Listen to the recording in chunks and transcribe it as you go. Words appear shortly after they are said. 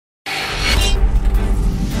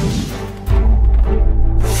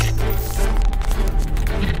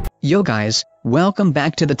Yo guys, welcome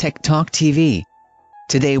back to the TechTalkTV.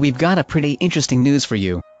 Today we've got a pretty interesting news for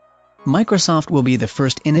you. Microsoft will be the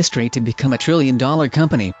first in history to become a trillion-dollar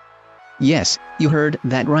company. Yes, you heard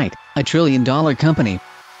that right, a trillion-dollar company.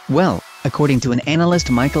 Well, according to an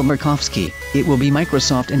analyst Michael Murkowski, it will be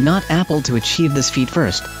Microsoft and not Apple to achieve this feat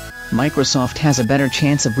first. Microsoft has a better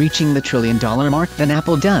chance of reaching the trillion-dollar mark than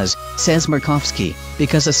Apple does, says Murkowski,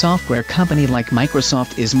 because a software company like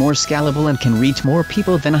Microsoft is more scalable and can reach more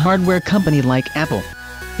people than a hardware company like Apple.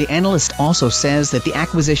 The analyst also says that the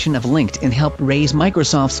acquisition of LinkedIn helped raise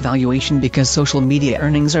Microsoft's valuation because social media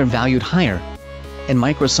earnings are valued higher. And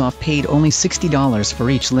Microsoft paid only $60 for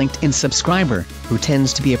each LinkedIn subscriber, who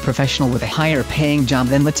tends to be a professional with a higher paying job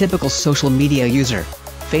than the typical social media user.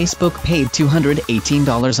 Facebook paid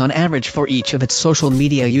 $218 on average for each of its social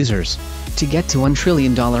media users. To get to $1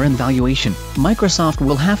 trillion in valuation, Microsoft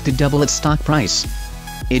will have to double its stock price.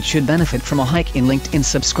 It should benefit from a hike in LinkedIn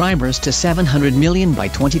subscribers to 700 million by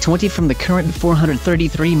 2020 from the current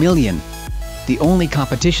 433 million. The only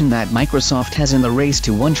competition that Microsoft has in the race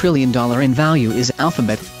to $1 trillion in value is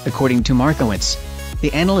Alphabet, according to Markowitz.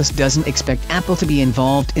 The analyst doesn't expect Apple to be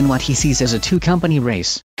involved in what he sees as a two-company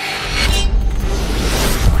race.